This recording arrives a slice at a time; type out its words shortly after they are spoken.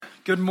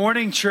Good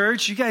morning,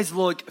 church. You guys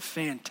look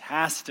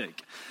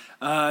fantastic.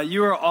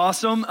 You are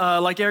awesome.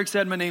 Like Eric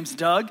said, my name's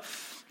Doug.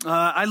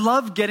 I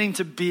love getting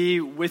to be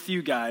with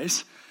you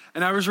guys.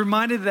 And I was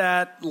reminded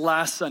that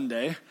last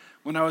Sunday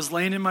when I was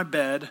laying in my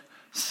bed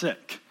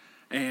sick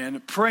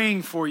and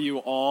praying for you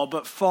all,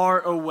 but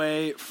far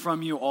away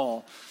from you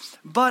all.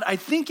 But I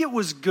think it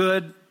was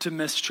good to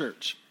miss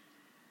church.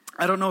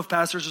 I don't know if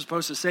pastors are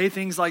supposed to say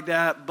things like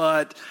that,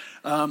 but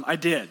I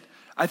did.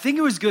 I think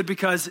it was good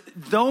because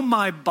though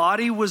my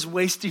body was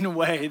wasting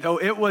away, though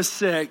it was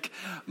sick,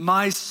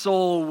 my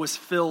soul was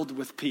filled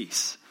with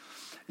peace.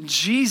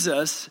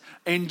 Jesus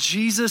and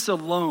Jesus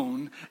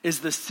alone is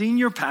the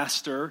senior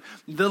pastor,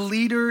 the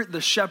leader,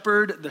 the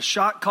shepherd, the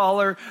shot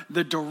caller,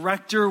 the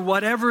director,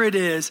 whatever it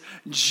is.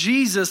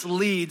 Jesus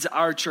leads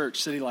our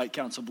church, City Light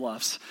Council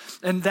Bluffs.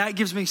 And that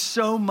gives me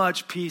so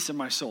much peace in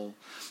my soul.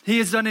 He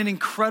has done an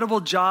incredible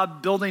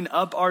job building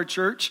up our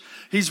church.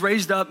 He's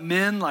raised up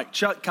men like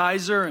Chuck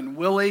Kaiser and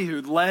Willie,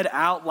 who led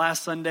out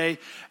last Sunday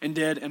and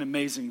did an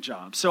amazing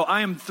job. So I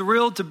am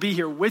thrilled to be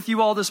here with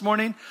you all this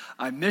morning.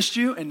 I missed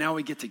you, and now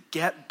we get to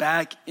get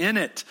back in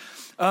it.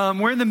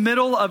 We're in the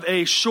middle of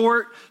a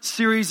short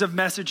series of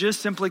messages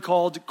simply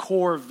called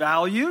Core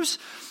Values.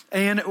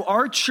 And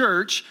our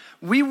church,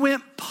 we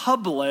went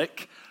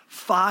public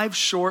 5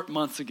 short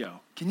months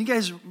ago.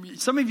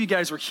 Some of you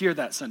guys were here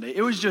that Sunday.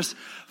 It was just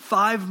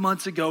 5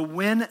 months ago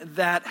when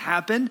that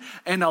happened,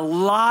 and a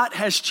lot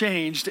has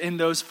changed in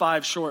those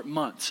 5 short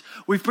months.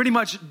 We've pretty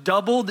much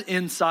doubled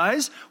in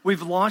size.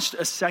 We've launched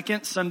a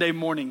second Sunday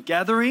morning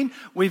gathering.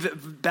 We've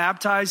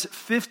baptized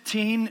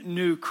 15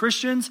 new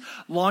Christians,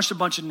 launched a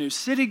bunch of new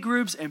city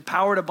groups,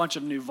 empowered a bunch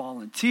of new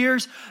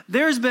volunteers.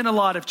 There's been a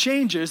lot of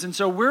changes, and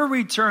so we're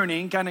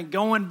returning, kind of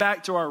going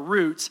back to our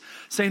roots,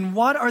 saying,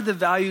 what are the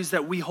values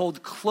that we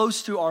hold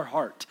close to our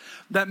heart,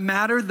 that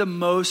matter the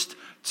most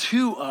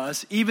to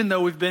us, even though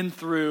we've been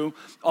through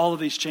all of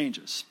these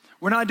changes?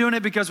 We're not doing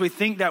it because we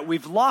think that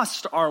we've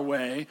lost our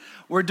way.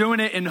 We're doing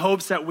it in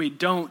hopes that we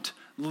don't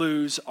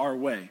lose our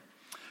way.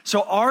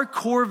 So our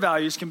core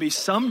values can be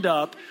summed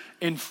up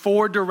in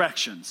 4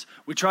 directions.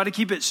 We try to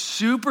keep it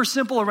super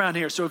simple around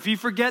here. So if you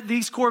forget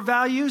these core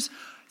values,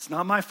 it's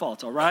not my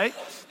fault, all right?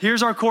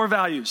 Here's our core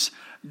values.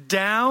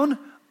 Down,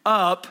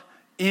 up,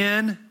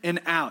 in, and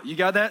out. You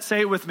got that?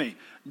 Say it with me.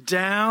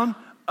 Down,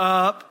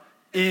 up,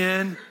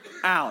 in,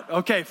 out.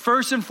 Okay,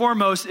 first and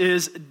foremost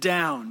is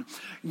down.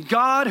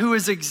 God, who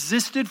has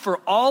existed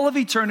for all of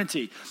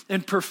eternity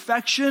in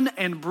perfection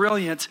and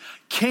brilliance,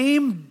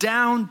 came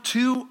down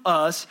to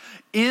us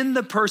in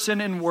the person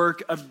and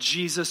work of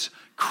Jesus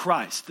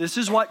Christ. This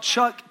is what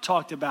Chuck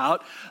talked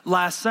about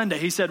last Sunday.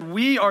 He said,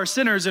 we are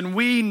sinners and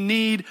we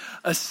need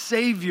a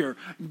Savior.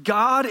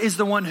 God is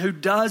the one who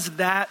does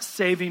that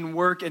saving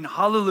work, and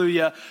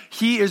hallelujah,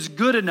 He is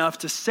good enough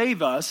to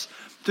save us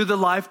through the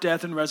life,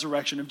 death, and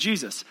resurrection of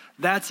Jesus.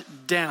 That's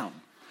down.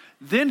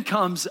 Then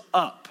comes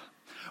up.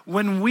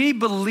 When we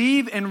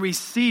believe and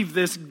receive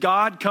this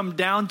God come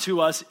down to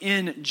us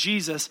in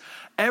Jesus,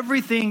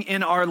 everything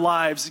in our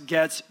lives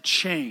gets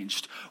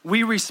changed.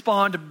 We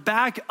respond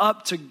back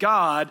up to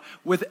God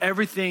with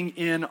everything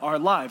in our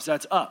lives.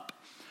 That's up.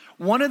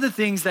 One of the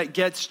things that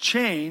gets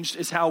changed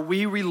is how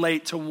we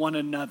relate to one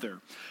another.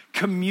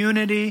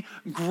 Community,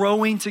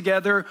 growing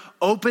together,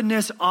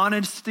 openness,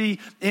 honesty,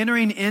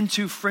 entering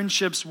into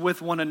friendships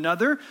with one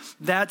another.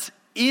 That's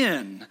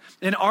in.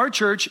 In our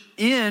church,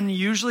 in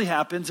usually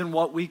happens in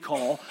what we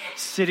call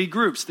city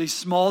groups. These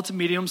small to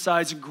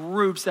medium-sized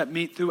groups that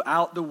meet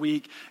throughout the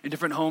week in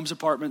different homes,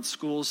 apartments,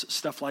 schools,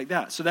 stuff like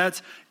that. So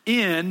that's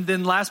in.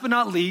 Then last but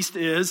not least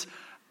is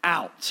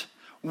out.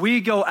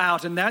 We go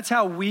out, and that's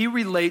how we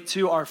relate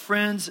to our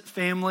friends,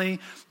 family,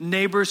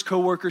 neighbors,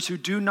 coworkers who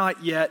do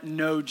not yet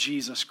know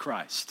Jesus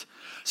Christ.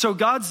 So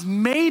God's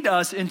made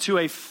us into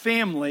a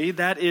family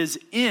that is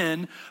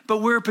in,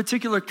 but we're a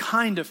particular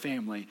kind of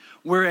family.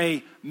 We're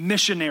a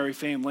missionary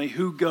family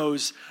who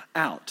goes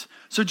out.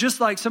 So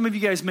just like some of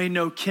you guys may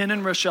know Ken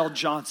and Rochelle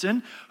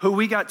Johnson, who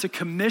we got to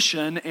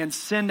commission and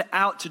send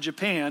out to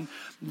Japan,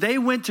 they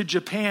went to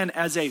Japan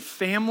as a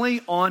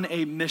family on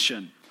a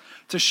mission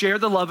to share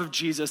the love of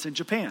Jesus in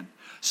Japan.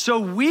 So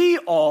we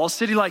all,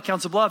 City Light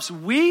Council Bluffs,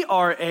 we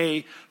are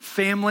a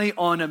family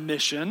on a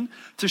mission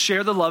to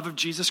share the love of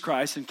Jesus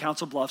Christ in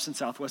Council Bluffs in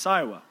Southwest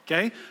Iowa,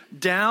 okay?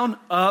 Down,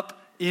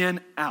 up, in,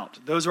 out.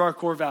 Those are our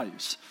core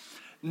values.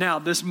 Now,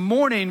 this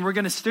morning, we're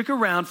going to stick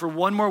around for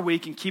one more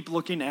week and keep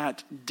looking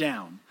at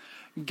down.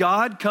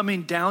 God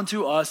coming down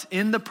to us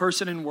in the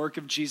person and work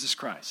of Jesus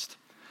Christ.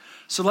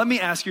 So let me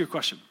ask you a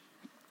question.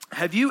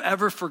 Have you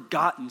ever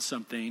forgotten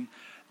something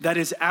that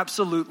is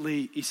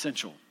absolutely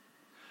essential?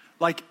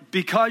 Like,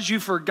 because you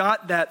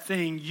forgot that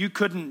thing, you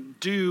couldn't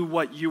do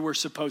what you were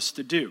supposed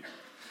to do.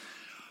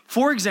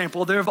 For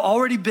example, there have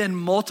already been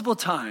multiple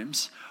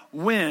times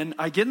when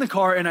I get in the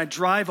car and I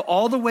drive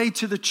all the way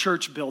to the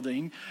church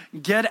building,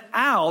 get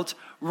out,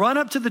 run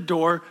up to the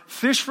door,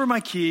 fish for my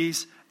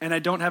keys, and I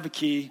don't have a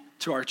key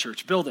to our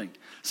church building.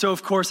 So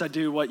of course I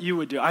do what you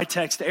would do. I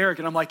text Eric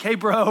and I'm like, hey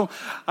bro,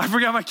 I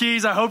forgot my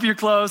keys. I hope you're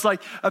close.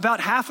 Like about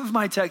half of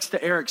my texts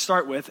to Eric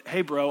start with,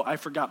 hey bro, I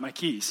forgot my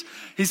keys.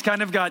 He's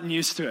kind of gotten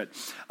used to it.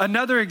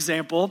 Another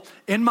example,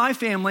 in my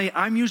family,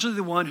 I'm usually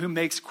the one who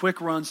makes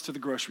quick runs to the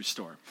grocery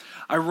store.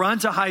 I run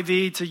to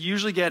Hy-Vee to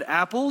usually get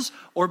apples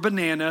or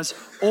bananas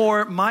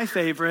or my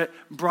favorite,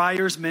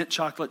 Breyer's mint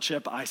chocolate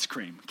chip ice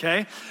cream,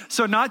 okay?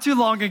 So not too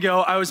long ago,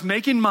 I was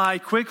making my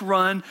quick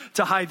run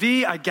to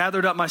Hy-Vee. I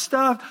gathered up my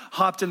stuff,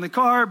 hopped in the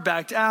car,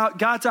 backed out,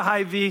 got to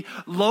Hy-Vee,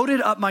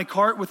 loaded up my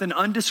cart with an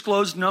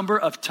undisclosed number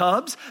of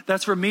tubs.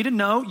 That's for me to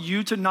know,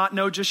 you to not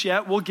know just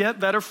yet. We'll get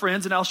better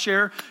friends and I'll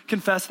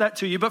confess that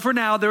to you. But for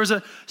now, there was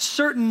a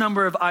certain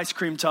number of ice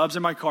cream tubs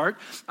in my cart.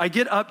 I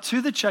get up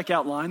to the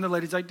checkout line. The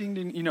lady's like, ding,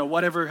 ding,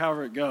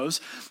 however it goes.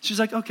 She's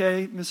like,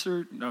 okay,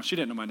 no, she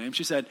didn't know my name.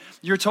 She said,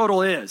 your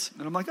total is.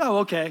 And I'm like, oh,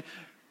 okay.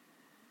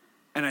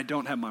 And I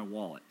don't have my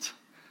wallet.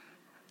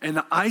 And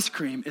the ice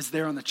cream is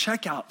there on the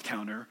checkout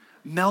counter,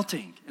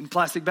 melting in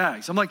plastic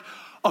bags. I'm like,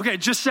 okay,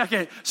 just a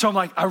second. So I'm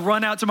like, I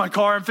run out to my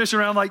car and fish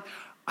around. I'm like,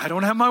 I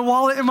don't have my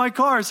wallet in my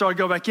car. So I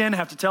go back in,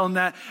 have to tell him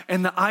that.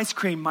 And the ice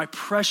cream, my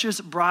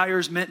precious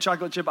Breyer's mint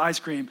chocolate chip ice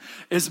cream,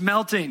 is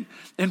melting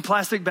in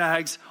plastic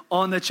bags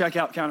on the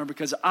checkout counter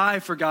because I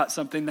forgot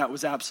something that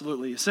was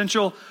absolutely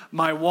essential,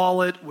 my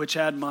wallet, which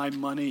had my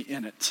money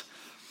in it.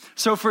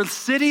 So for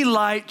City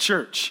Light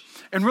Church,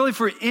 and really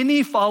for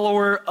any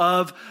follower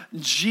of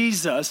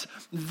Jesus,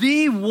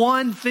 the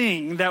one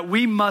thing that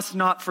we must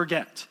not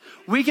forget.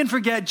 We can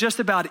forget just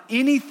about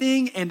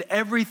anything and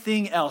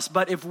everything else.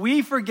 But if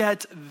we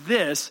forget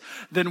this,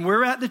 then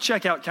we're at the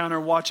checkout counter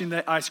watching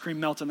the ice cream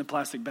melt in the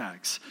plastic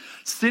bags.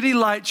 City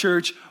Light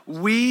Church,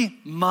 we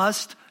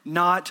must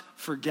not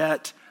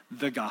forget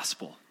the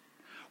gospel.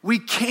 We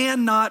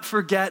cannot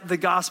forget the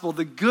gospel,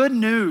 the good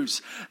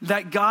news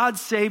that God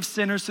saves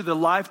sinners through the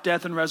life,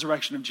 death, and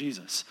resurrection of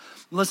Jesus.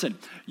 Listen,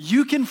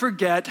 you can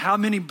forget how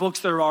many books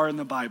there are in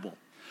the Bible.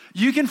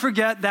 You can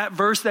forget that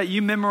verse that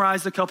you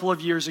memorized a couple of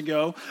years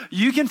ago.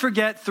 You can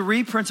forget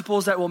 3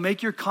 principles that will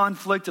make your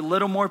conflict a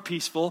little more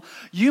peaceful.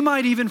 You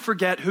might even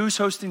forget who's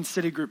hosting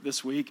City Group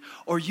this week,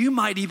 or you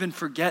might even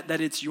forget that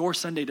it's your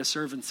Sunday to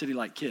serve in City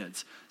Light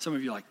Kids. Some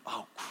of you are like,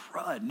 oh,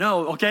 crud.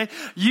 No, okay?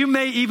 You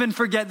may even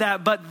forget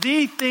that, but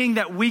the thing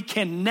that we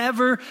can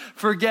never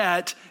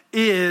forget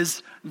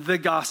is the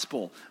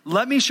gospel.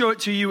 Let me show it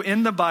to you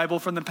in the Bible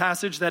from the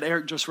passage that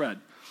Eric just read.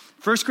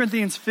 1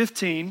 Corinthians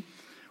 15,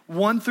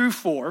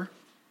 1-4,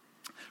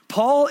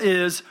 Paul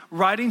is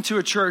writing to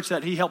a church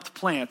that he helped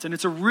plant. And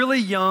it's a really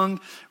young,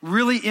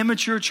 really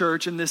immature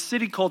church in this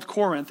city called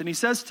Corinth. And he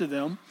says to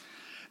them,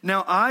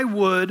 now I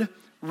would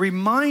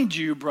remind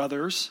you,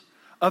 brothers,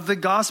 of the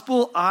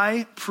gospel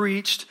I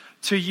preached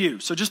to you.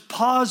 So just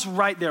pause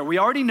right there. We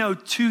already know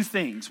 2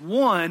 things.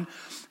 One,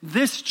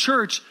 this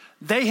church,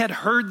 they had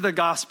heard the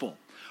gospel.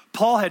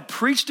 Paul had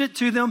preached it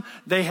to them.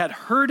 They had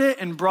heard it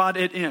and brought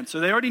it in. So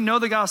they already know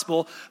the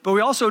gospel. But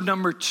we also,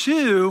 number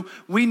 2,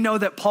 we know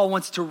that Paul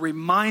wants to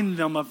remind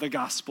them of the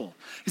gospel.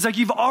 He's like,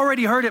 you've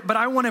already heard it, but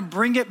I want to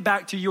bring it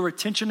back to your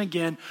attention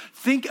again.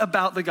 Think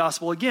about the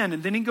gospel again.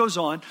 And then he goes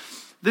on.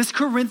 This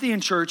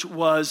Corinthian church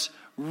was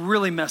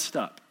really messed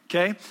up.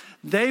 Okay,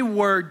 they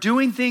were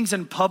doing things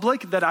in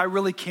public that I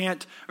really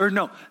can't,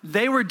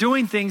 they were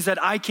doing things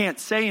that I can't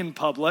say in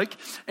public,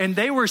 and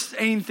they were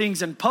saying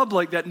things in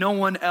public that no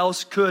one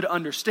else could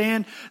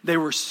understand. They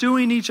were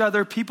suing each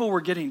other. People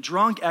were getting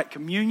drunk at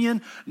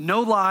communion.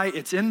 No lie,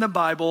 it's in the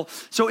Bible.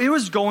 So it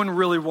was going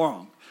really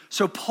wrong.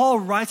 So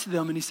Paul writes to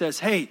them and he says,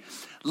 hey,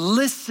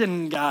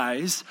 listen,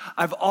 guys,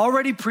 I've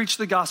already preached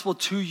the gospel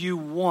to you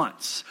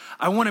once.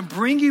 I want to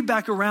bring you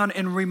back around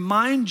and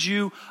remind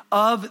you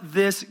of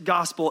this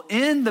gospel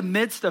in the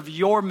midst of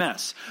your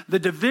mess, the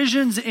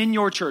divisions in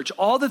your church,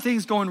 all the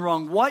things going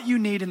wrong. What you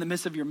need in the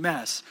midst of your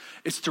mess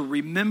is to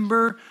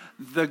remember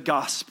the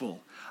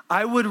gospel.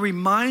 I would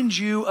remind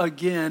you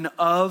again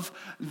of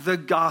the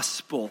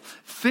gospel.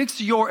 Fix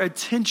your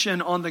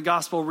attention on the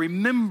gospel.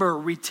 Remember,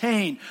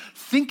 retain,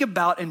 think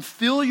about, and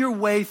feel your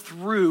way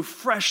through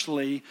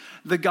freshly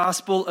the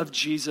gospel of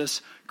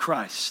Jesus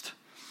Christ.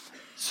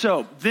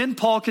 So then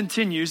Paul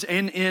continues,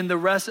 and in the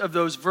rest of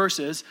those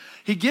verses,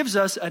 he gives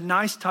us a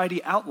nice,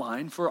 tidy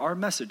outline for our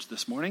message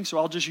this morning. So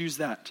I'll just use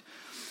that.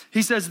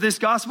 He says, this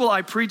gospel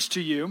I preached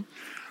to you,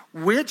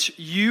 which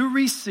you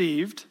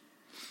received,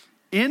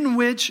 in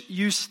which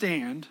you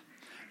stand,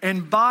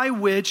 and by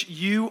which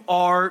you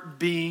are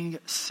being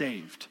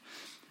saved.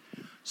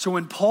 So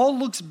when Paul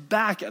looks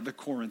back at the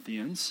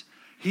Corinthians,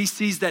 he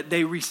sees that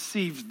they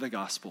received the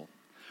gospel.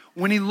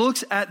 When he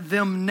looks at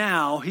them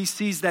now, he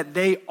sees that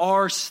they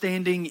are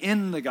standing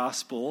in the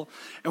gospel.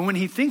 And when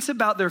he thinks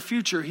about their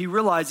future, he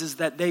realizes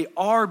that they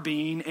are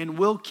being and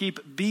will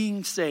keep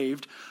being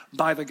saved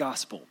by the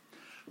gospel.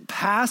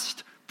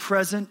 Past,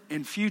 present,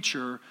 and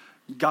future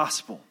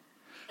gospel.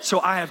 So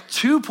I have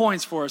 2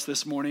 points for us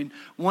this morning.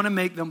 Want to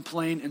make them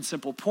plain and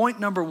simple. Point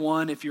number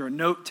 1, if you're a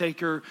note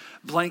taker,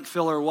 blank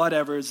filler,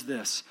 whatever, is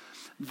this.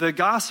 The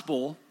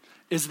gospel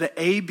is the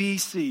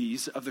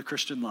ABCs of the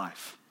Christian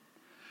life.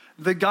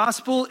 The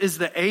gospel is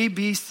the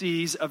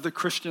ABCs of the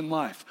Christian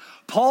life.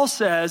 Paul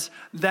says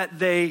that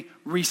they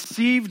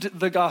received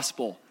the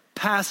gospel,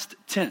 past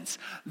tense.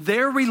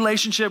 Their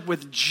relationship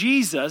with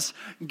Jesus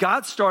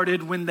got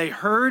started when they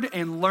heard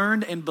and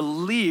learned and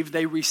believed.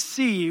 They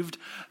received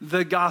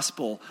the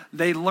gospel.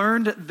 They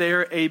learned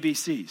their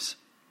ABCs.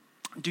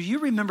 Do you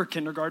remember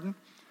kindergarten?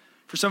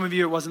 For some of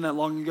you, it wasn't that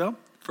long ago.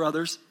 For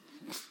others,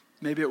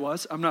 maybe it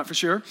was. I'm not for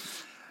sure.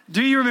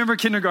 Do you remember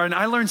kindergarten?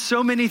 I learned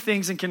so many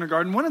things in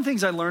kindergarten. One of the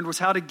things I learned was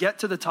how to get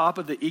to the top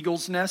of the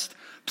eagle's nest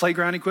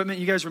playground equipment.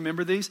 You guys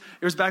remember these?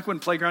 It was back when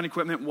playground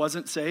equipment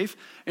wasn't safe.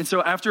 And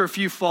so after a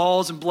few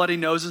falls and bloody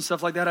nose and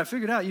stuff like that, I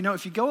figured out,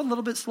 if you go a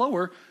little bit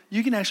slower,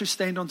 you can actually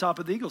stand on top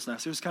of the eagle's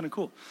nest. It was kind of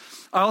cool.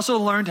 I also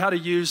learned how to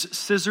use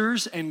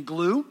scissors and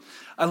glue.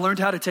 I learned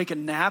how to take a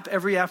nap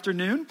every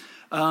afternoon.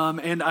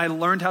 And I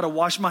learned how to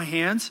wash my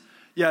hands.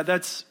 Yeah,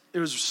 it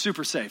was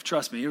super safe.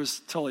 Trust me, it was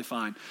totally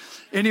fine.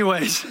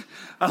 Anyways,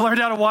 I learned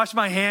how to wash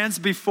my hands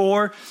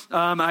before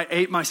I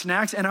ate my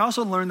snacks. And I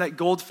also learned that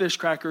goldfish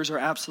crackers are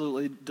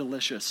absolutely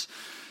delicious.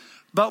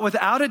 But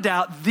without a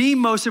doubt, the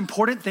most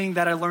important thing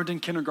that I learned in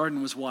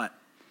kindergarten was what?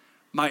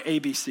 My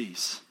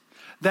ABCs.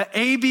 The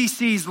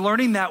ABCs,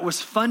 learning that was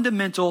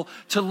fundamental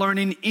to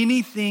learning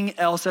anything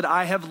else that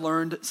I have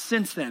learned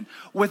since then.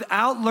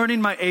 Without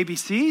learning my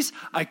ABCs,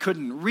 I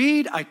couldn't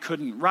read, I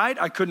couldn't write,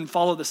 I couldn't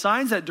follow the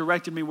signs that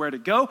directed me where to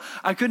go.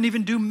 I couldn't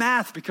even do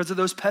math because of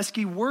those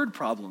pesky word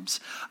problems.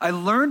 I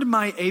learned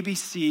my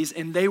ABCs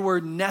and they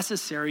were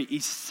necessary,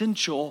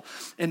 essential,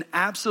 and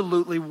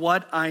absolutely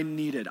what I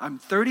needed. I'm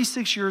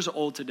 36 years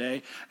old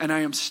today and I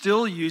am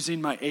still using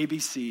my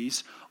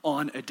ABCs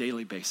on a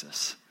daily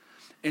basis.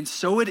 And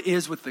so it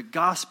is with the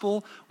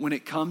gospel when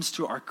it comes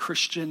to our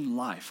Christian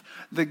life.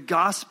 The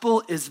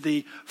gospel is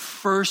the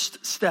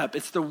first step.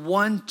 It's the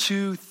 1,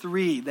 2,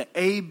 3, the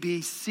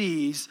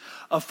ABCs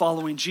of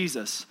following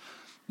Jesus.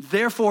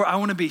 Therefore, I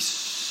want to be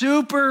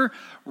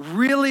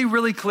really,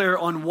 really clear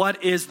on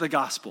what is the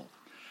gospel.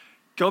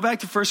 Go back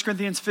to 1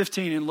 Corinthians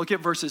 15 and look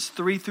at verses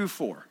 3 through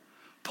 4.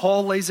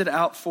 Paul lays it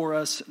out for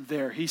us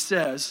there. He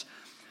says,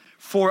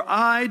 "For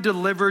I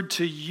delivered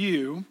to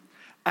you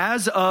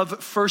as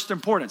of first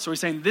importance." So he's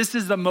saying this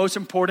is the most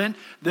important.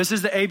 This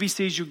is the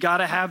ABCs. You got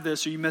to have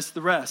this or you miss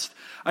the rest.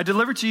 "I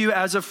delivered to you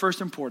as of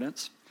first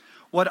importance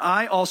what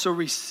I also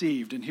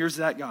received." And here's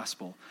that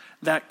gospel.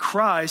 "That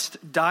Christ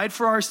died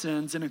for our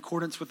sins in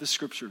accordance with the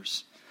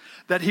scriptures.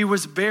 That he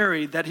was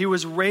buried, that he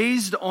was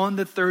raised on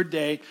the third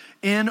day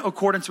in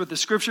accordance with the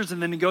scriptures."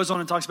 And then he goes on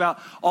and talks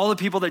about all the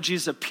people that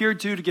Jesus appeared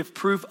to give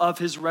proof of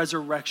his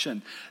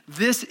resurrection.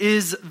 This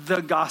is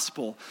the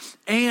gospel.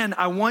 And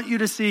I want you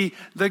to see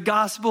the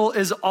gospel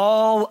is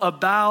all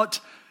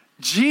about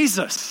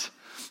Jesus.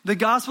 The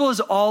gospel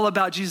is all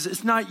about Jesus.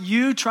 It's not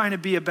you trying to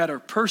be a better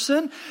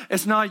person.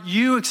 It's not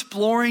you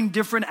exploring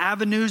different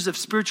avenues of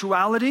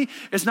spirituality.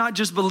 It's not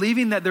just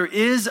believing that there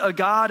is a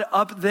God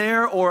up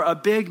there or a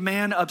big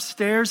man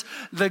upstairs.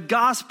 The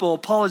gospel,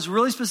 Paul is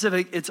really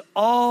specific. It's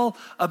all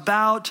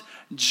about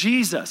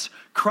Jesus.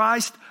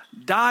 Christ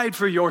died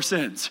for your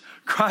sins.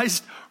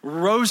 Christ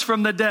rose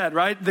from the dead,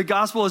 right? The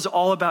gospel is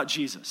all about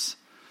Jesus.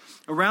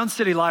 Around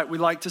City Light, we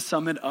like to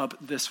sum it up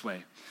this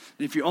way.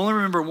 And if you only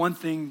remember one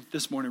thing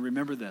this morning,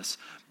 remember this.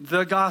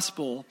 The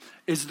gospel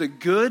is the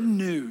good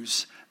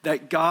news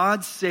that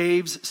God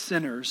saves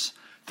sinners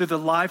through the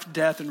life,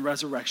 death, and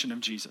resurrection of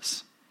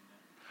Jesus.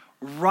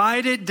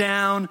 Write it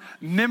down,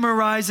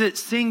 memorize it,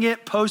 sing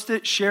it, post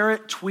it, share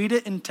it, tweet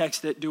it, and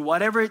text it. Do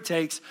whatever it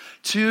takes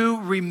to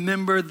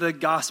remember the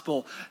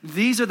gospel.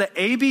 These are the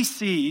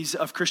ABCs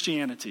of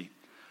Christianity,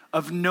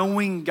 of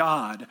knowing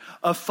God,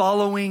 of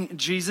following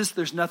Jesus.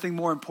 There's nothing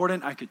more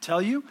important I could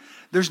tell you.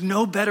 There's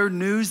no better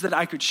news that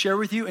I could share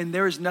with you, and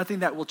there is nothing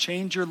that will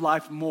change your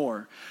life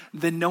more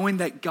than knowing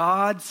that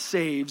God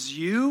saves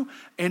you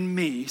and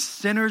me,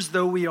 sinners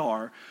though we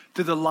are,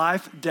 through the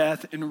life,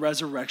 death, and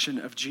resurrection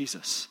of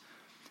Jesus.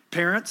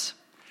 Parents,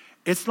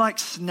 it's like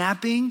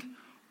snapping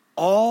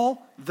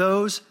all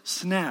those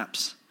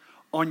snaps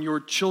on your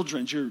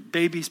children's, your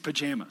baby's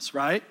pajamas,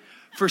 right?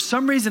 For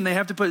some reason, they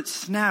have to put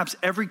snaps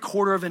every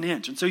quarter of an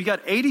inch. And so you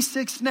got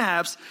 86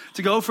 snaps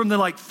to go from the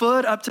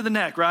foot up to the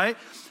neck, right?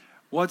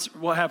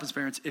 What happens,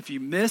 parents? If you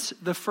miss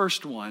the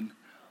first one,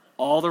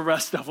 all the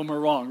rest of them are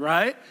wrong,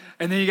 right?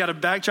 And then you got to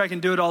backtrack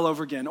and do it all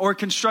over again. Or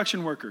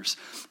construction workers.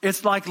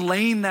 It's like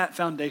laying that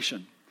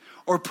foundation.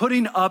 Or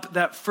putting up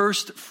that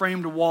first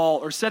framed wall,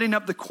 or setting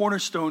up the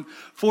cornerstone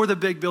for the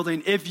big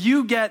building. If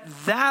you get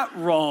that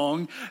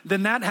wrong,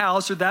 then that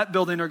house or that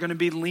building are going to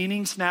be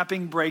leaning,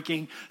 snapping,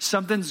 breaking.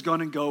 Something's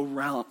going to go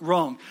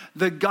wrong.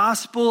 The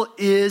gospel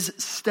is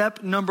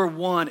step number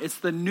one. It's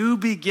the new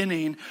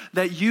beginning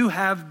that you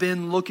have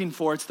been looking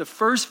for. It's the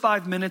first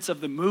 5 minutes of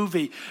the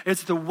movie.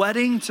 It's the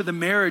wedding to the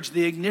marriage,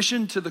 the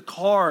ignition to the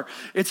car.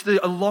 It's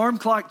the alarm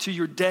clock to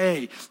your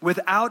day.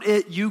 Without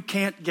it, you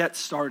can't get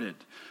started.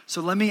 So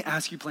let me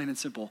ask you plain and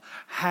simple.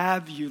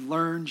 Have you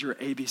learned your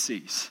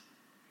ABCs?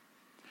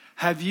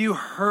 Have you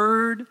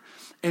heard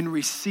and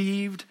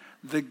received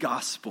the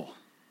gospel?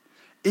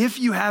 If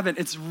you haven't,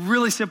 it's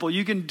really simple.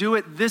 You can do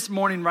it this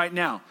morning right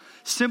now.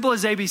 Simple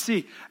as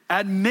ABC.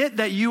 Admit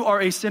that you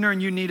are a sinner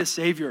and you need a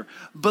Savior.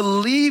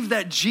 Believe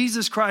that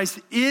Jesus Christ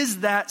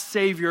is that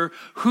Savior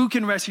who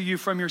can rescue you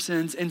from your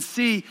sins. And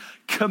C,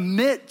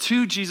 commit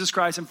to Jesus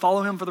Christ and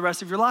follow him for the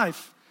rest of your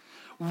life.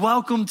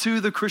 Welcome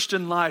to the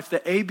Christian life, the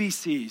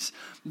ABCs.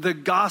 The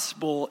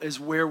gospel is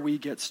where we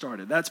get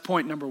started. That's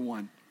point number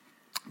one.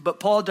 But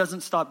Paul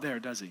doesn't stop there,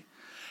 does he?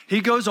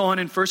 He goes on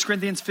in 1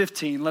 Corinthians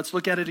 15. Let's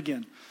look at it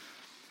again.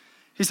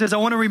 He says, I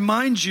want to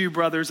remind you,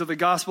 brothers, of the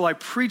gospel I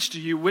preached to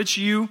you, which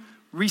you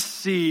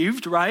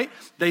received, right?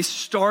 They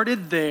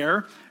started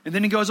there. And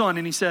then he goes on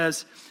and he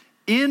says,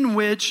 in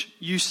which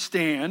you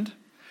stand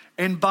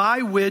and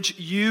by which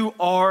you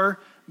are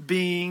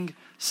being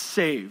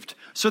saved.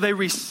 So they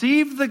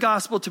received the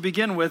gospel to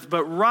begin with,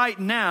 but right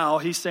now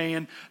he's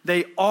saying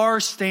they are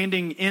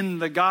standing in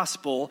the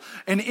gospel,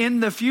 and in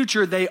the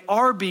future they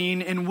are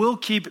being and will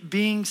keep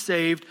being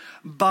saved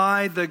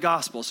by the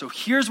gospel. So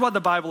here's what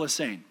the Bible is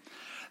saying.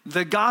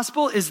 The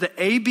gospel is the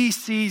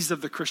ABCs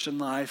of the Christian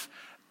life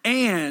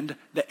and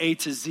the A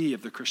to Z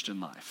of the Christian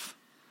life.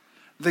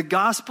 The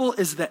gospel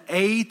is the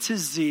A to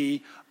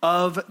Z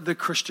of the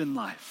Christian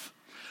life.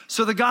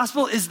 So the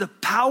gospel is the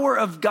power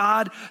of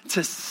God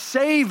to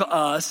save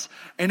us,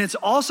 and it's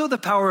also the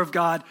power of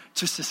God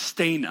to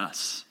sustain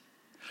us.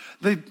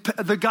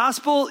 The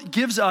gospel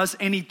gives us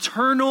an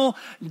eternal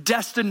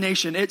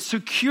destination. It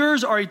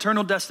secures our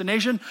eternal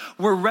destination.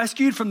 We're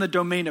rescued from the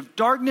domain of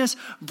darkness,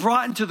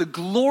 brought into the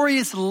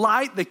glorious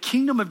light, the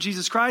kingdom of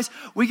Jesus Christ.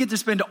 We get to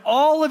spend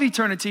all of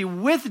eternity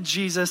with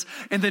Jesus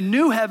in the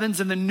new heavens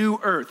and the new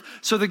earth.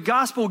 So the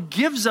gospel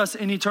gives us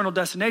an eternal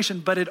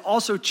destination, but it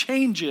also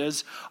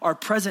changes our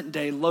present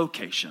day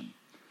location.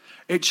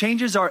 It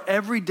changes our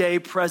everyday,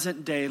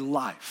 present day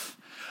life.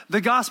 The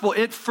gospel,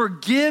 it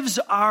forgives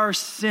our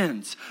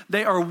sins.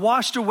 They are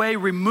washed away,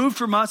 removed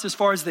from us as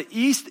far as the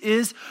east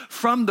is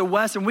from the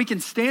west, and we can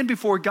stand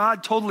before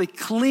God totally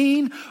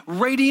clean,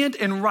 radiant,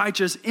 and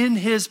righteous in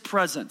his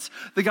presence.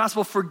 The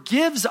gospel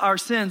forgives our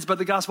sins, but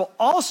the gospel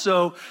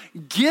also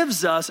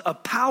gives us a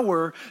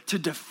power to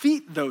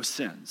defeat those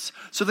sins.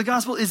 So the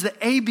gospel is the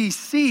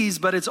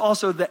ABCs, but it's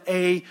also the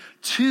A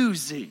to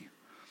Z.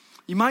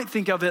 You might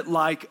think of it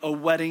like a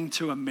wedding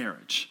to a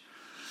marriage.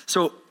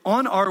 So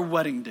on our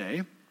wedding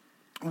day,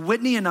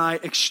 Whitney and I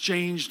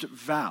exchanged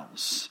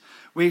vows.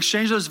 We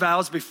exchanged those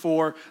vows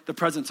before the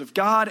presence of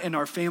God and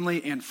our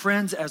family and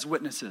friends as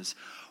witnesses.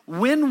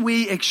 When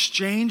we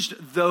exchanged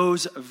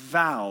those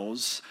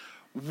vows,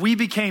 we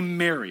became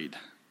married,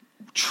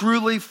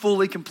 truly,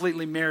 fully,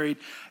 completely married,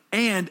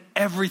 and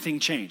everything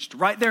changed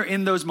right there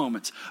in those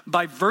moments.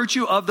 By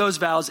virtue of those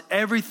vows,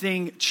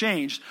 everything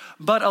changed.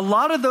 But a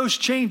lot of those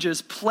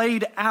changes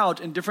played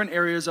out in different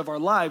areas of our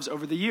lives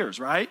over the years,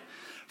 right?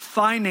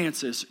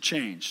 Finances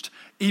changed.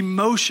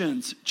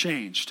 Emotions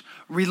changed.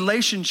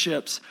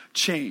 Relationships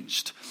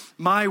changed.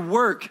 My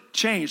work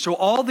changed. So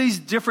all these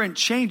different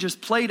changes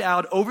played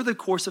out over the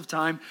course of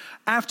time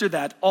after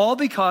that, all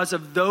because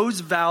of those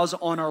vows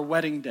on our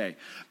wedding day.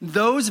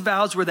 Those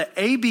vows were the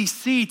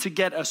ABC to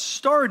get us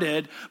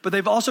started, but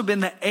they've also been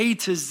the A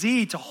to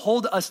Z to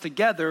hold us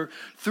together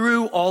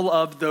through all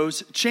of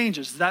those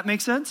changes. Does that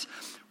make sense?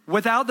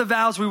 Without the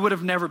vows, we would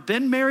have never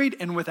been married,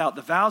 and without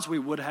the vows, we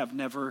would have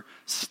never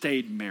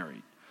stayed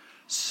married.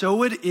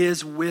 So it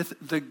is with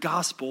the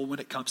gospel when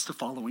it comes to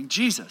following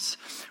Jesus.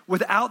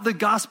 Without the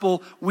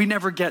gospel, we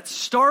never get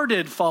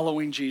started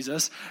following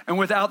Jesus, and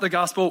without the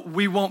gospel,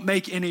 we won't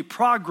make any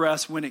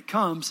progress when it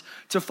comes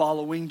to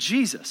following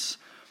Jesus.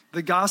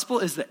 The gospel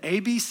is the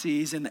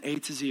ABCs and the A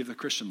to Z of the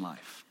Christian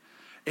life.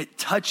 It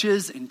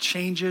touches and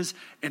changes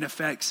and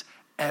affects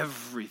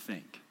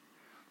everything.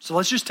 So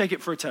let's just take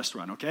it for a test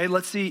run, okay?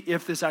 Let's see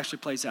if this actually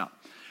plays out.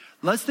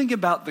 Let's think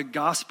about the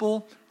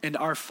gospel and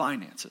our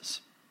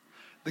finances.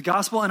 The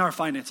gospel and our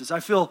finances.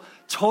 I feel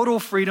total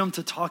freedom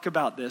to talk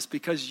about this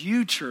because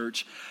you,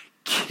 church,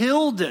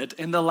 killed it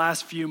in the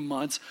last few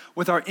months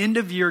with our end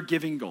of year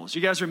giving goals.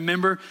 You guys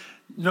remember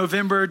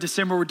November,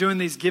 December, we're doing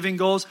these giving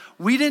goals.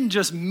 We didn't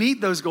just meet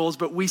those goals,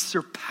 but we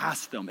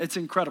surpassed them. It's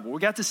incredible.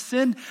 We got to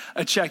send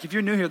a check. If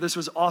you're new here, this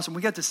was awesome.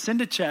 We got to send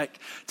a check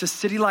to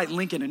City Light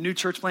Lincoln, a new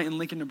church plant in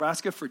Lincoln,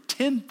 Nebraska, for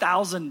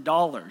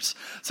 $10,000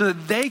 so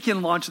that they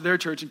can launch their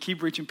church and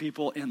keep reaching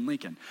people in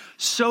Lincoln.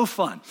 So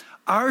fun.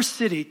 Our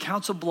city,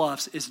 Council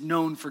Bluffs, is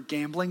known for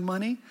gambling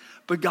money,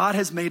 but God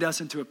has made us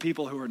into a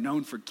people who are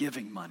known for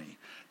giving money.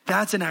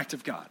 That's an act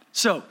of God.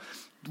 So,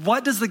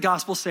 what does the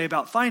gospel say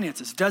about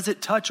finances? Does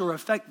it touch or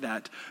affect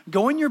that?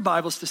 Go in your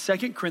Bibles to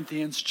 2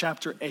 Corinthians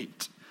chapter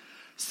 8.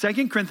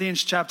 2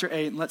 Corinthians chapter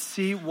 8, and let's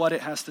see what it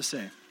has to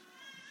say.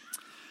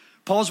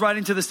 Paul's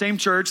writing to the same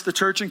church, the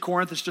church in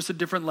Corinth. It's just a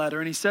different letter,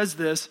 and he says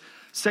this,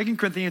 2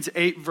 Corinthians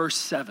 8, verse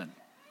 7.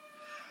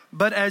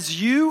 But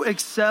as you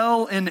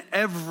excel in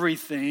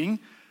everything,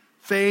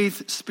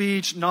 faith,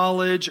 speech,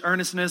 knowledge,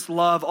 earnestness,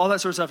 love, all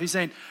that sort of stuff, he's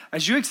saying,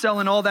 as you excel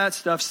in all that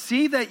stuff,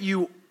 see that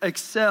you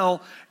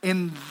excel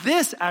in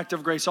this act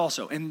of grace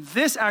also. And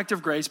this act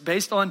of grace,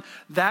 based on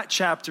that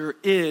chapter,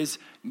 is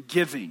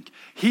giving.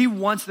 He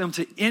wants them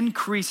to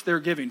increase their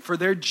giving, for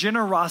their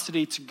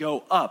generosity to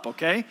go up,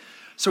 okay?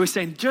 So he's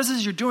saying, just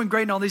as you're doing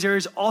great in all these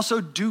areas,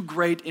 also do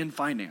great in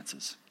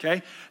finances,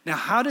 okay? Now,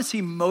 how does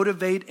he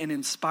motivate and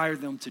inspire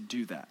them to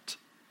do that?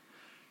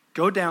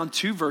 Go down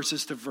 2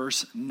 verses to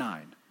verse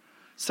 9.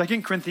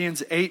 2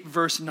 Corinthians 8,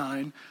 verse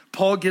 9,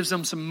 Paul gives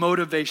them some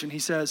motivation. He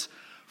says,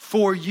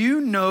 "For you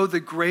know the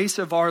grace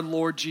of our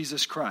Lord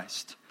Jesus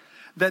Christ,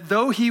 that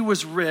though he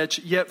was rich,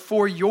 yet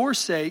for your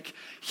sake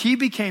he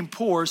became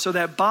poor, so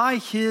that by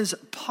his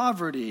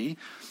poverty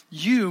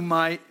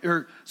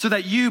so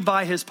that you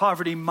by his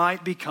poverty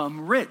might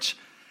become rich."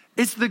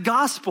 It's the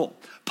gospel.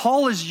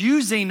 Paul is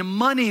using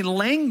money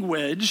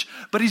language,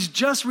 but he's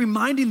just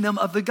reminding them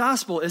of the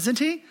gospel, isn't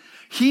he?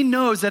 He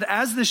knows that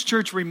as this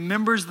church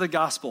remembers the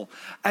gospel,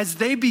 as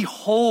they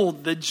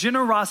behold the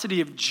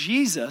generosity of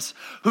Jesus,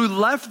 who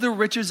left the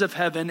riches of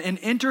heaven and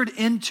entered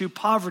into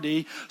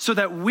poverty so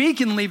that we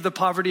can leave the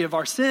poverty of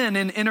our sin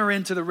and enter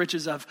into the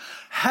riches of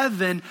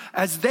heaven,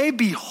 as they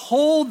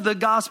behold the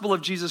gospel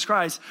of Jesus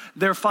Christ,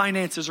 their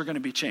finances are going to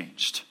be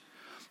changed.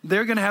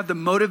 They're going to have the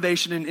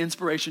motivation and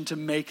inspiration to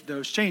make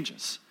those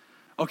changes.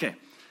 Okay,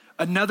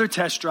 another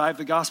test drive.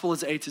 The gospel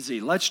is A to Z.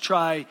 Let's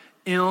try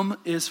M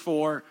is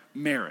for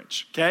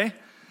marriage, okay?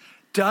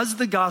 Does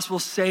the gospel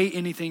say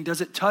anything? Does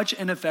it touch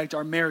and affect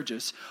our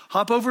marriages?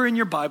 Hop over in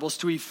your Bibles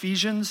to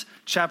Ephesians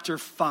chapter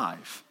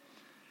 5.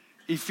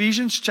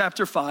 Ephesians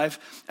chapter 5.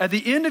 At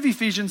the end of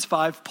Ephesians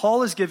 5,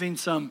 Paul is giving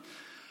some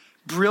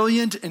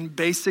brilliant and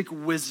basic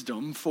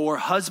wisdom for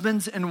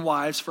husbands and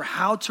wives for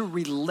how to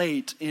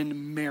relate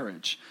in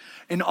marriage.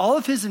 In all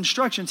of his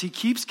instructions, he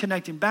keeps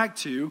connecting back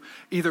to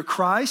either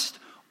Christ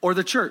or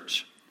the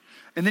church.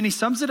 And then he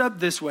sums it up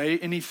this way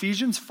in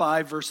Ephesians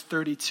 5, verse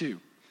 32.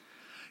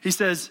 He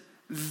says,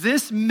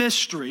 this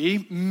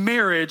mystery,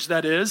 marriage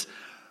that is,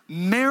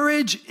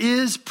 marriage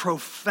is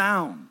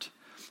profound.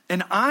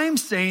 And I'm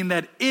saying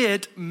that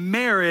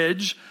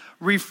marriage,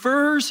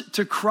 refers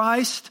to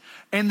Christ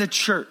and the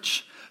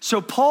church.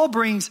 So Paul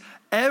brings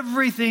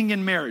everything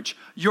in marriage,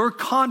 your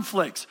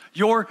conflicts,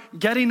 your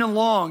getting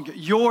along,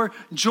 your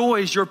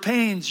joys, your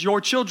pains,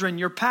 your children,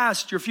 your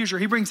past, your future.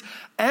 He brings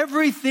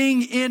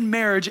everything in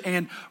marriage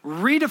and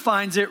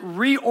redefines it,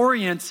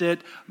 reorients it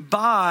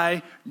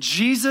by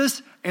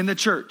Jesus and the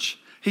church.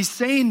 He's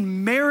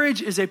saying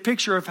marriage is a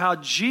picture of how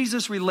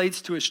Jesus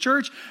relates to his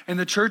church and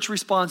the church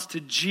responds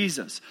to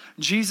Jesus.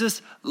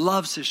 Jesus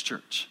loves his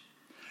church.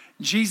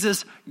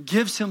 Jesus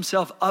gives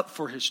himself up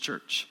for his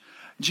church.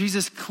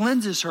 Jesus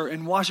cleanses her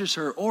and washes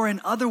her. Or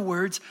in other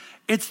words,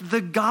 it's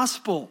the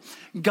gospel.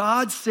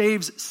 God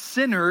saves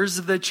sinners,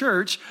 the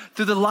church,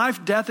 through the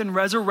life, death, and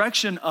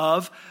resurrection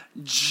of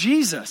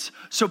Jesus.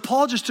 So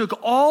Paul just took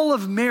all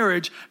of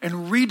marriage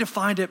and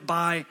redefined it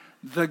by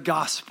the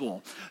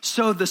gospel.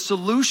 So the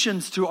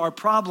solutions to our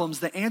problems,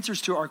 the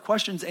answers to our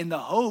questions, and the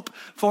hope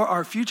for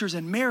our futures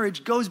in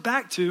marriage goes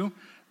back to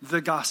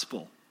the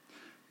gospel.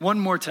 One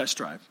more test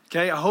drive,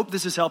 okay? I hope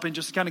this is helping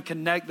just to kind of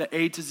connect the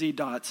A to Z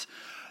dots.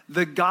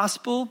 The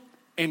gospel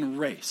and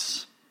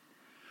race.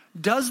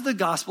 Does the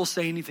gospel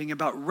say anything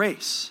about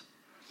race?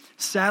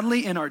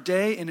 Sadly, in our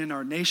day and in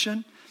our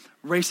nation,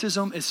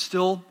 racism is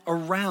still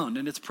around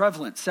and it's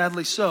prevalent,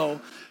 sadly so.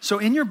 So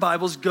in your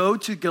Bibles, go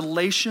to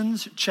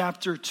Galatians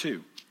chapter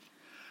 2.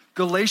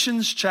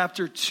 Galatians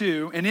chapter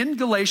 2, and in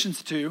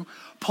Galatians 2,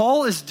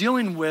 Paul is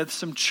dealing with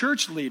some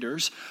church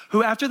leaders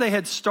who, after they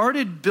had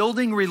started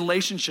building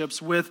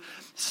relationships with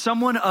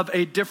someone of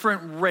a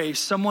different race,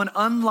 someone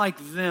unlike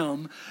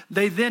them,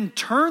 they then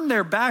turned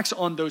their backs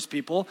on those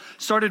people,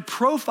 started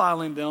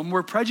profiling them,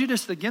 were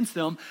prejudiced against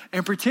them,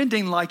 and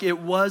pretending like it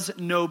was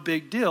no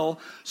big deal.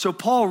 So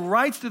Paul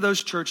writes to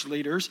those church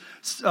leaders,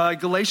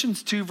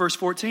 Galatians 2, verse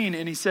 14,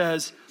 and he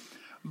says,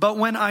 "But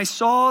when I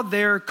saw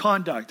their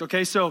conduct,"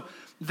 okay, so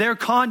their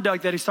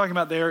conduct that he's talking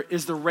about there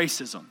is the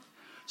racism.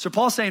 So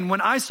Paul's saying,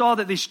 when I saw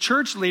that these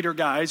church leader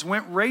guys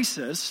went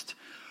racist,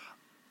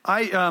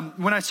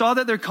 when I saw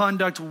that their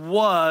conduct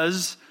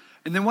was,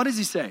 and then what does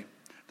he say?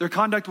 Their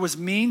conduct was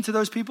mean to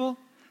those people?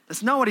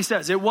 That's not what he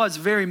says. It was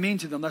very mean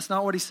to them. That's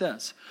not what he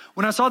says.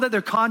 When I saw that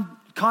their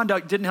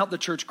conduct didn't help the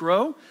church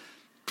grow,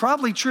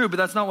 probably true, but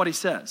that's not what he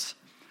says.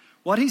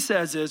 What he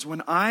says is,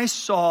 when I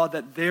saw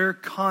that their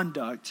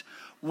conduct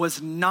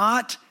was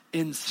not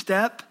in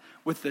step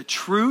with the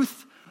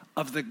truth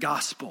of the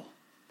gospel.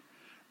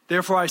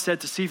 Therefore I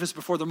said to Cephas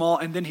before them all,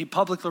 and then he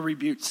publicly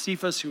rebuked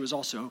Cephas, who is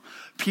also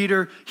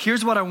Peter.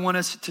 Here's what I want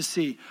us to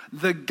see.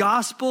 The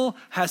gospel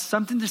has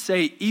something to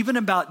say even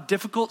about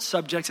difficult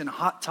subjects and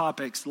hot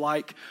topics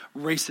like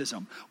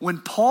racism. When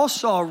Paul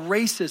saw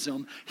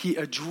racism, he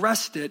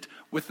addressed it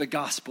with the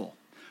gospel.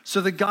 So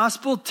the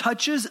gospel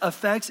touches,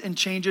 affects, and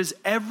changes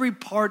every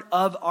part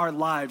of our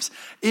lives.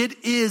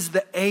 It is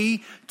the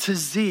A to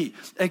Z.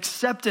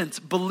 Acceptance,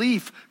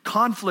 belief,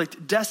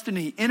 conflict,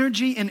 destiny,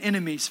 energy and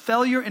enemies,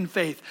 failure and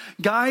faith,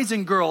 guys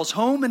and girls,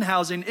 home and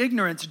housing,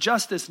 ignorance,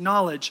 justice,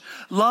 knowledge,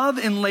 love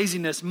and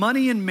laziness,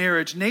 money and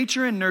marriage,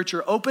 nature and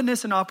nurture,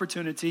 openness and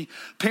opportunity,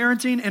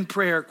 parenting and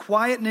prayer,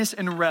 quietness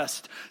and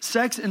rest,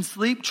 sex and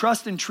sleep,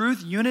 trust and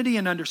truth, unity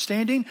and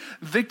understanding,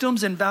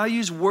 victims and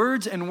values,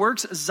 words and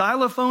works,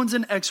 xylophones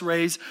and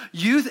x-rays,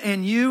 youth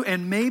and you,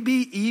 and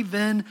maybe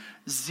even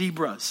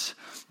zebras.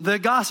 The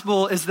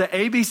gospel is the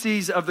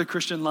ABCs of the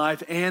Christian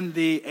life and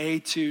the A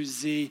to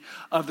Z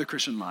of the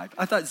Christian life.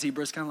 I thought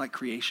zebra is kind of like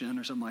creation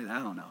or something like that. I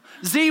don't know.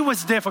 Z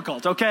was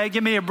difficult, okay?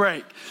 Give me a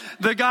break.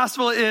 The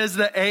gospel is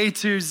the A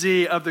to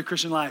Z of the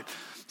Christian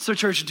life. So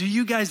church, do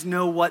you guys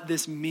know what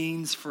this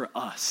means for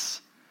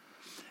us?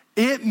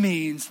 It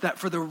means that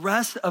for the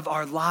rest of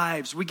our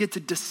lives, we get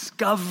to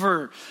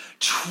discover,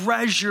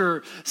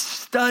 treasure,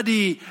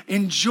 study,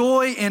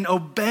 enjoy, and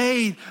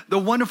obey the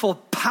wonderful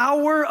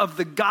power of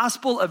the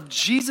gospel of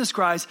Jesus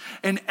Christ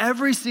in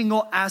every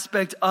single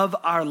aspect of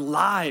our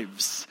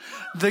lives.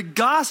 The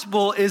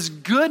gospel is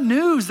good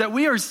news that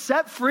we are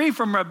set free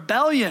from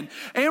rebellion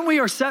and we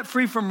are set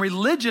free from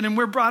religion, and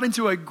we're brought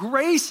into a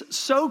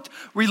grace-soaked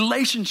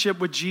relationship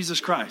with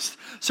Jesus Christ.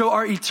 So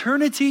our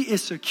eternity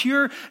is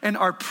secure and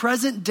our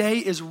present day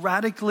is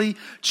radically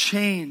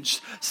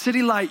changed.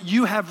 City Light,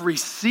 you have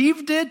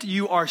received it,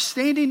 you are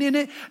standing in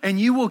it, and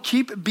you will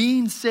keep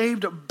being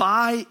saved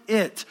by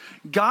it.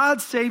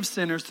 God saves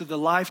sinners through the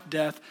life,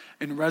 death,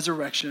 and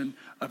resurrection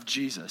of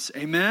Jesus.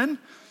 Amen?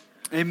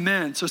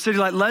 Amen. So City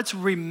Light, let's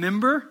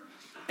remember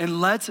and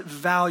let's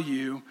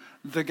value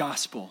the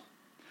gospel.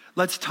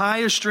 Let's tie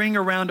a string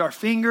around our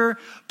finger,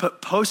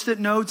 put Post-it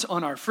notes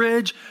on our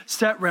fridge,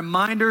 set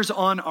reminders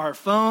on our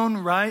phone,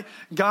 right?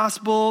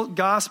 Gospel,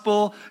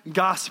 gospel,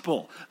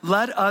 gospel.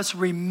 Let us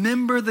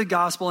remember the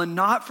gospel and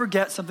not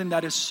forget something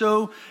that is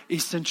so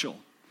essential.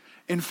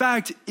 In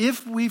fact,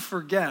 if we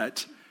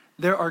forget,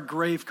 there are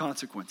grave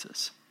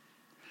consequences.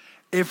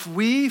 If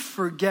we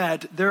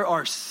forget, there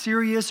are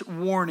serious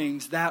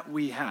warnings that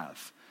we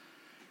have.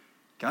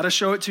 Got to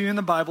show it to you in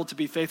the Bible to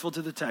be faithful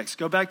to the text.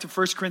 Go back to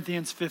 1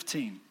 Corinthians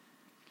 15.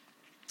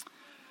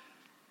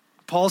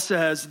 Paul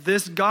says,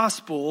 this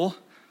gospel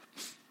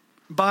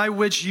by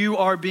which you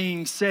are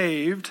being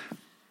saved,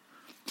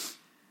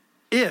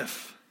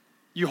 if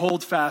you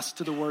hold fast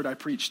to the word I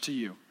preached to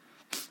you,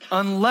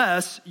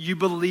 unless you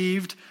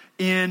believed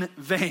in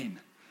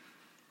vain.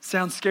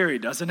 Sounds scary,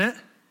 doesn't it?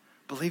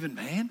 Believe in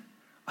vain?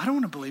 I don't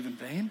want to believe in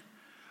vain.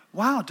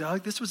 Wow,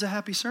 Doug, this was a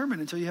happy sermon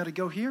until you had to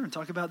go here and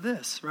talk about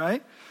this,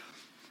 right?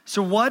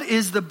 So what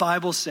is the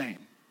Bible saying?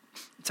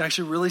 It's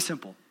actually really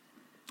simple.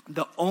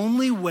 The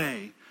only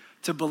way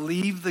to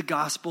believe the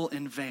gospel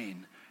in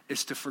vain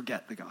is to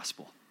forget the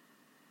gospel.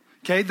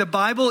 Okay, the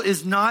Bible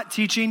is not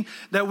teaching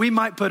that we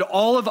might put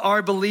all of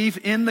our belief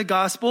in the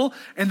gospel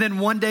and then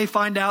one day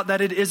find out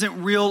that it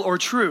isn't real or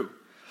true.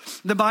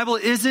 The Bible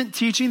isn't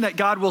teaching that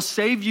God will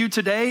save you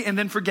today and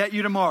then forget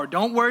you tomorrow.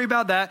 Don't worry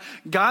about that.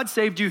 God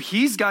saved you.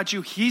 He's got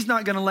you. He's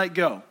not going to let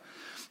go.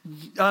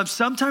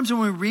 Sometimes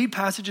when we read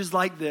passages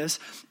like this,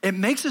 it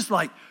makes us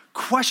like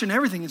question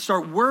everything and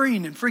start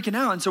worrying and freaking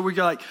out. And so we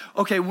go like,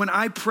 okay, when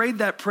I prayed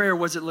that prayer,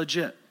 was it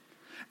legit?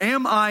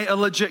 Am I a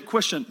legit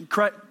Christian?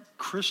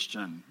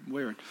 Christian,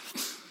 weird.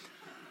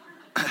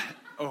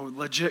 Oh,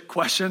 legit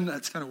question?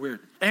 That's kind of weird.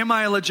 Am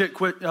I a legit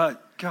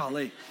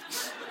golly.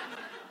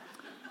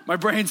 My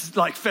brain's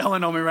like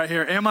failing on me right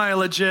here. Am I a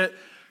legit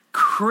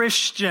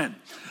Christian?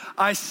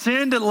 I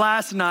sinned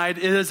last night.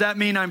 Does that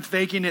mean I'm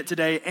faking it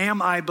today?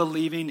 Am I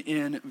believing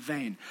in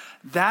vain?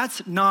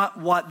 That's not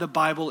what the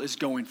Bible is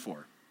going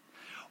for.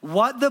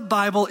 What the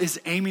Bible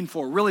is aiming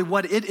for, really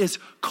what it is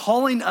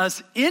calling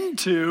us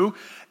into,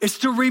 is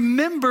to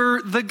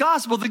remember the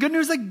gospel, the good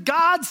news that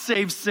God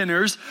saves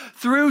sinners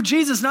through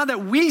Jesus, not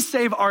that we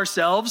save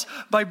ourselves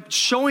by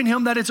showing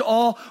him that it's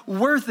all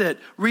worth it.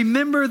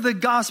 Remember the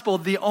gospel.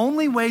 The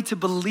only way to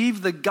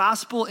believe the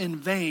gospel in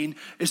vain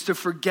is to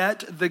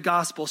forget the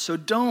gospel. So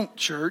don't,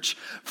 church,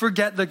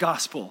 forget the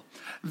gospel.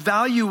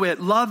 Value it,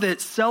 love it,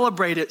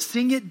 celebrate it,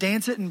 sing it,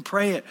 dance it, and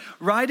pray it.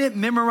 Write it,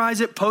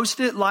 memorize it, post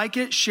it, like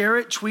it, share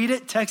it, tweet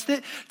it, text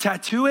it,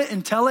 tattoo it,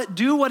 and tell it.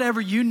 Do whatever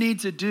you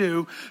need to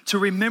do to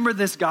remember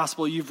this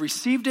gospel. You've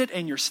received it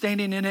and you're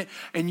standing in it,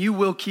 and you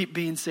will keep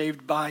being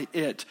saved by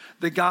it.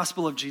 The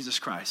gospel of Jesus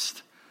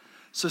Christ.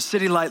 So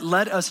City Light,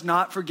 let us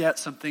not forget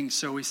something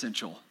so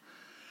essential.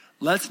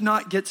 Let's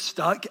not get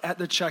stuck at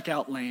the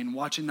checkout lane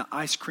watching the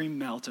ice cream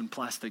melt in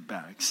plastic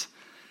bags.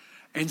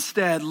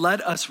 Instead, let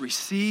us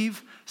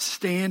receive,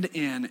 stand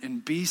in,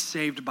 and be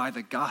saved by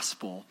the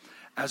gospel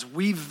as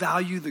we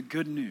value the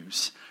good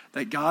news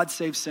that God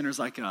saves sinners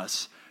like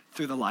us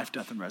through the life,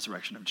 death, and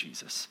resurrection of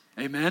Jesus.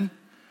 Amen?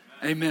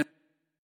 Amen.